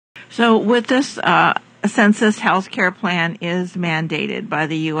So with this census health care plan is mandated by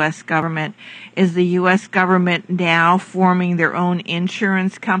the U.S. government. Is the U.S. government now forming their own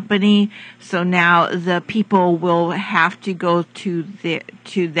insurance company? So now the people will have to go to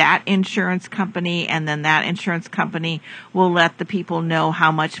that insurance company, and then that insurance company will let the people know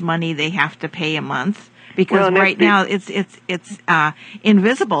how much money they have to pay a month. Because right now it's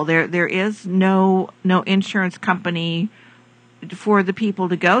invisible. There is no insurance company for the people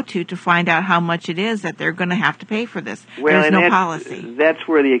to go to find out how much it is that they're going to have to pay for this. There's no policy. That's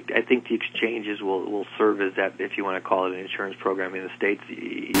where I think the exchanges will serve as that, if you want to call it an insurance program in the states.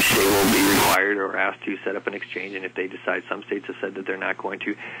 Each state will be required or asked to set up an exchange, and if they decide, some states have said that they're not going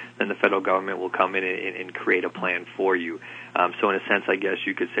to, then the federal government will come in and create a plan for you. So in a sense, I guess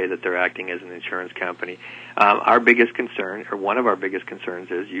you could say that they're acting as an insurance company. Our biggest concern, or one of our biggest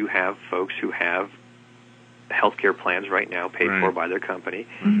concerns, is you have folks who have healthcare plans right now paid for by their company.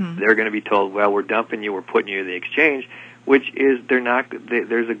 Mm-hmm. They're going to be told, well, we're dumping you, we're putting you in the exchange, which is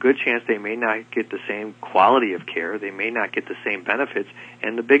there's a good chance they may not get the same quality of care, they may not get the same benefits,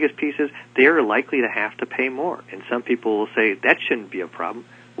 and the biggest piece is they are likely to have to pay more. And some people will say that shouldn't be a problem.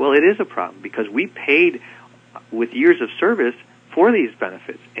 Well, it is a problem because we paid with years of service for these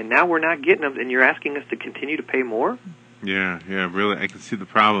benefits, and now we're not getting them, and you're asking us to continue to pay more? Yeah, really, I can see the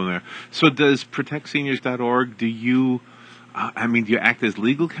problem there. So does ProtectSeniors.org, do you act as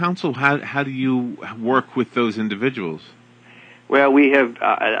legal counsel? How do you work with those individuals? Well, we have,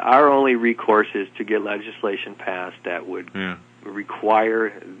 our only recourse is to get legislation passed that would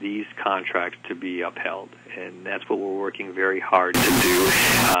require these contracts to be upheld. And that's what we're working very hard to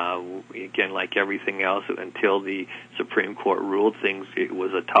do. Again, like everything else, until the Supreme Court ruled things, it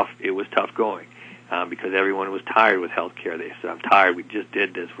was tough going. Because everyone was tired with health care. They said, I'm tired, we just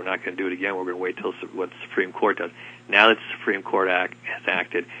did this, we're not going to do it again, we're going to wait till what the Supreme Court does. Now that the Supreme Court has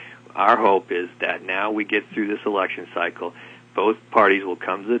acted, our hope is that now we get through this election cycle, both parties will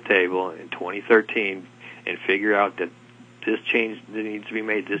come to the table in 2013 and figure out that this change needs to be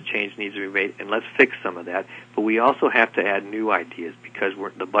made, this change needs to be made, and let's fix some of that. But we also have to add new ideas because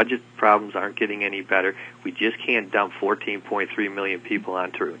the budget problems aren't getting any better. We just can't dump 14.3 million people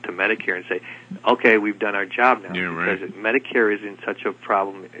onto Medicare and say, okay, we've done our job now. Because Medicare isn't such a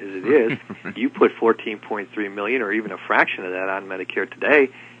problem as it is. You put 14.3 million or even a fraction of that on Medicare today,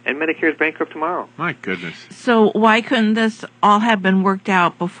 and Medicare is bankrupt tomorrow. My goodness. So why couldn't this all have been worked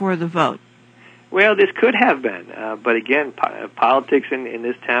out before the vote? Well, this could have been, but again, politics in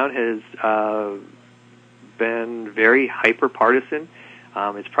this town has been very hyper-partisan.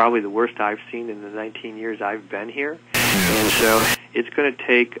 It's probably the worst I've seen in the 19 years I've been here. And so it's going to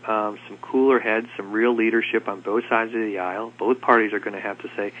take some cooler heads, some real leadership on both sides of the aisle. Both parties are going to have to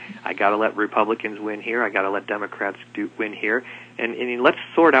say, I got to let Republicans win here, I got to let Democrats win here, and let's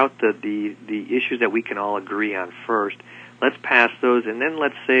sort out the issues that we can all agree on first. Let's pass those, and then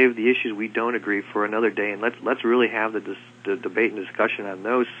let's save the issues we don't agree for another day, and let's really have the debate and discussion on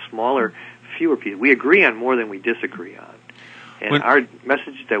those smaller, fewer pieces. We agree on more than we disagree on. And our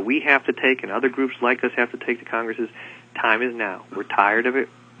message that we have to take, and other groups like us have to take to Congress, is time is now. We're tired of it,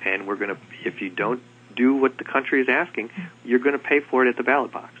 and we're going to, if you don't do what the country is asking, you're going to pay for it at the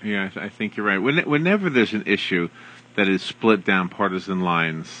ballot box. Yeah, I think you're right. Whenever there's an issue that is split down partisan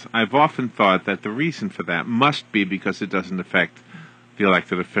lines, I've often thought that the reason for that must be because it doesn't affect the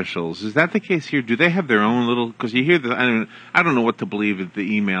elected officials. Is that the case here? Do they have their own little, because you hear that, I don't know what to believe of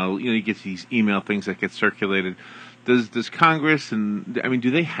the email, you get these email things that get circulated. Does Congress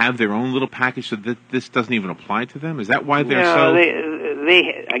do they have their own little package so that this doesn't even apply to them? Is that why they're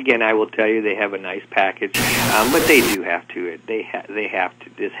they again, I will tell you, they have a nice package, but they do have to. They have to.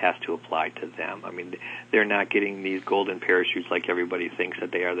 This has to apply to them. I mean, they're not getting these golden parachutes like everybody thinks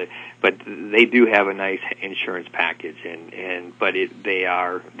that they are. But they do have a nice insurance package, but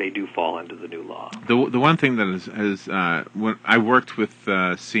they do fall under the new law. The one thing that is when I worked with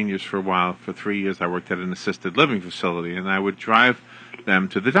seniors for a while, for 3 years, I worked at an assisted living facility, and I would drive them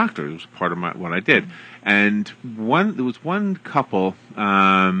to the doctor. It was part of what I did. And there was one couple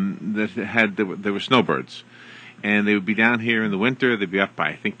that were snowbirds, and they would be down here in the winter. They'd be up,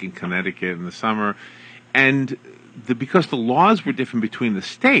 I think, in Connecticut in the summer, and because the laws were different between the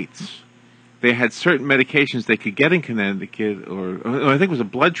states, they had certain medications they could get in Connecticut, or I think it was a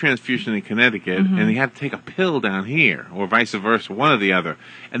blood transfusion in Connecticut, and they had to take a pill down here, or vice versa, one or the other.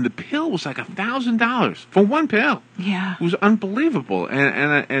 And the pill was like $1,000 for one pill. Yeah, it was unbelievable.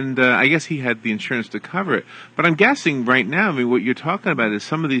 And I guess he had the insurance to cover it. But I'm guessing right now, what you're talking about is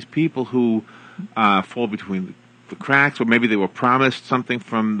some of these people who fall between the cracks, or maybe they were promised something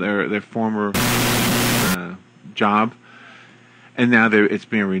from their former job. and now it's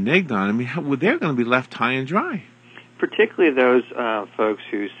being reneged on. I mean, they're going to be left high and dry. Particularly those folks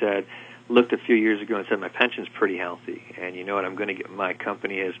who looked a few years ago and said, my pension's pretty healthy, and you know what, I'm going to get, my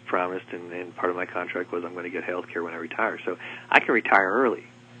company has promised, and part of my contract was I'm going to get health care when I retire, so I can retire early.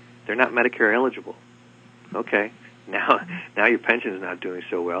 They're not Medicare eligible. Okay, now your pension is not doing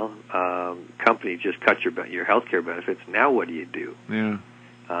so well. Company just cut your health care benefits. Now what do you do?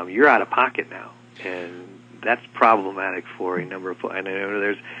 Yeah. You're out of pocket now, and that's problematic for a number of. And I know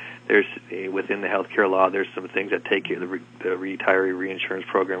there's within the healthcare law, there's some things that take the retiree reinsurance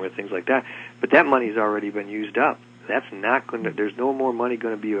program and things like that. But that money's already been used up. That's not going to. There's no more money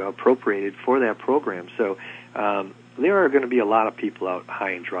going to be appropriated for that program. So there are going to be a lot of people out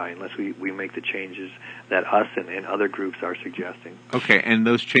high and dry unless we make the changes that us and other groups are suggesting. Okay, and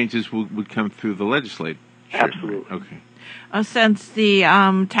those changes would come through the legislature. Absolutely. Okay. Since the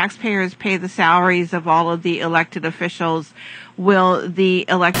taxpayers pay the salaries of all of the elected officials, will the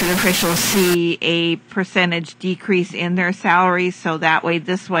elected officials see a percentage decrease in their salaries so that way,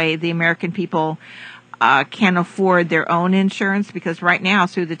 the American people can afford their own insurance? Because right now,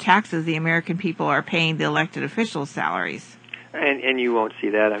 through the taxes, the American people are paying the elected officials' salaries. And you won't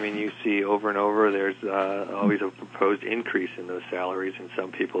see that. I mean, you see over and over, there's always a proposed increase in those salaries, and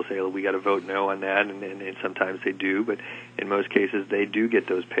some people say, well, we got to vote no on that, and sometimes they do, but in most cases they do get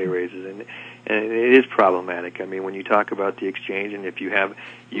those pay raises, and it is problematic. I mean, when you talk about the exchange, and if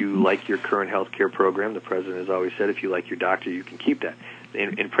you like your current health care program, the president has always said if you like your doctor, you can keep that.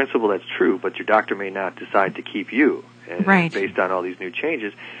 In principle, that's true, but your doctor may not decide to keep you, right, based on all these new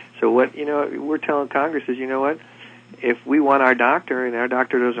changes. So what we're telling Congress is, you know what? If we want our doctor and our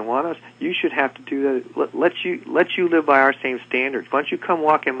doctor doesn't want us, you should have to do that. Let you live by our same standards. Why don't you come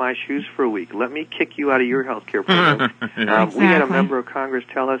walk in my shoes for a week? Let me kick you out of your health care program. Exactly. We had a member of Congress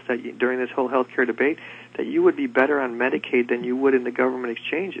tell us that during this whole health care debate that you would be better on Medicaid than you would in the government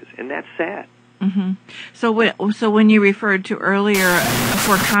exchanges, and that's sad. Mm-hmm. So when you referred to earlier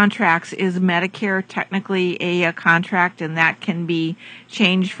for contracts, is Medicare technically a contract, and that can be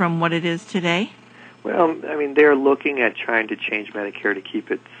changed from what it is today? Well, I mean, they're looking at trying to change Medicare to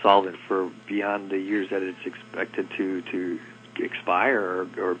keep it solvent for beyond the years that it's expected to expire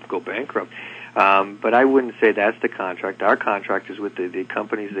or go bankrupt. But I wouldn't say that's the contract. Our contract is with the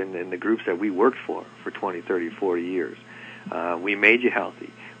companies and the groups that we worked for 20, 30, 40 years. We made you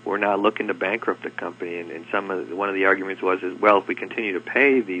healthy. We're not looking to bankrupt the company. And one of the arguments was, well, if we continue to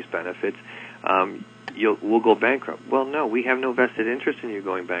pay these benefits, we'll go bankrupt. Well, no, we have no vested interest in you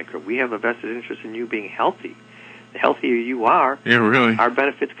going bankrupt. We have a vested interest in you being healthy. The healthier you are, our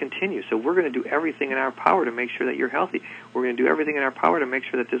benefits continue. So we're going to do everything in our power to make sure that you're healthy. We're going to do everything in our power to make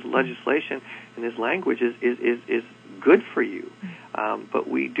sure that this legislation and this language is good for you. But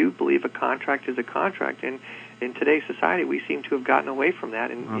we do believe a contract is a contract, and in today's society, we seem to have gotten away from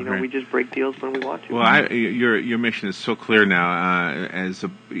that, and we just break deals when we want to. Well, your mission is so clear now.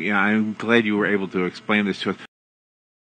 I'm glad you were able to explain this to us.